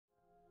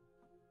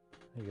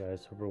Hey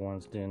guys, hope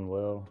everyone's doing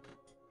well.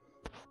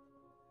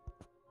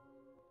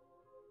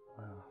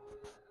 Wow.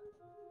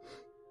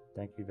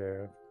 Thank you,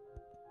 Vera.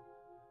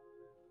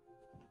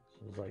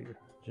 So it's like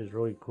just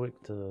really quick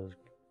to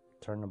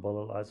turn the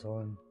bullet lights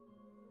on.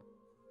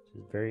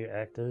 She's very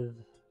active,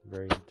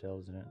 very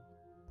intelligent.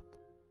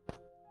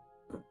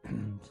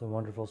 It's a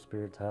wonderful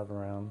spirit to have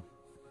around.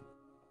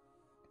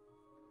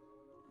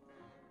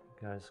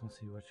 You guys can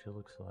see what she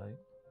looks like.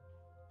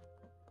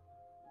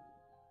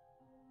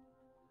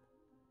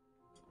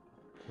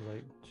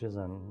 She's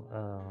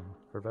her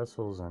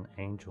vessel's an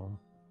angel.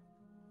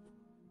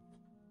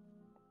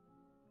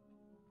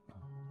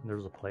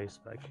 There's a place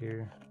back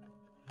here.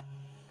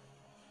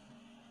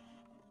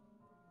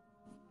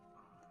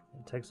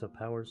 It takes a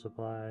power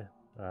supply.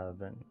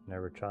 I've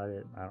never tried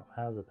it. I don't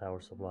have the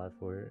power supply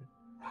for it.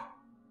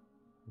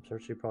 I'm sure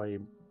she probably,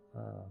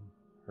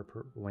 her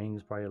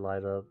wings probably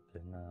light up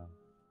and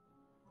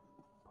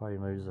probably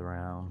moves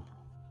around.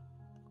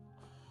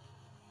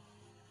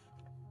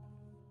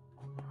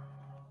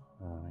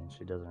 I mean,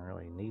 she doesn't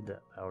really need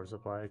that power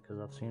supply because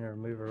I've seen her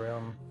move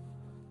around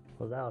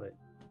without it.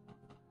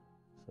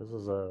 So this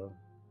is a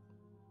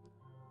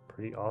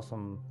pretty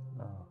awesome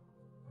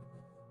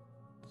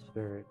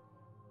spirit,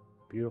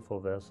 beautiful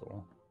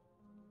vessel.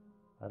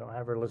 I don't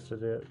have her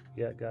listed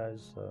yet,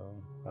 guys, so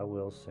I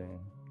will soon.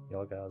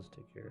 Y'all guys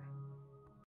take care.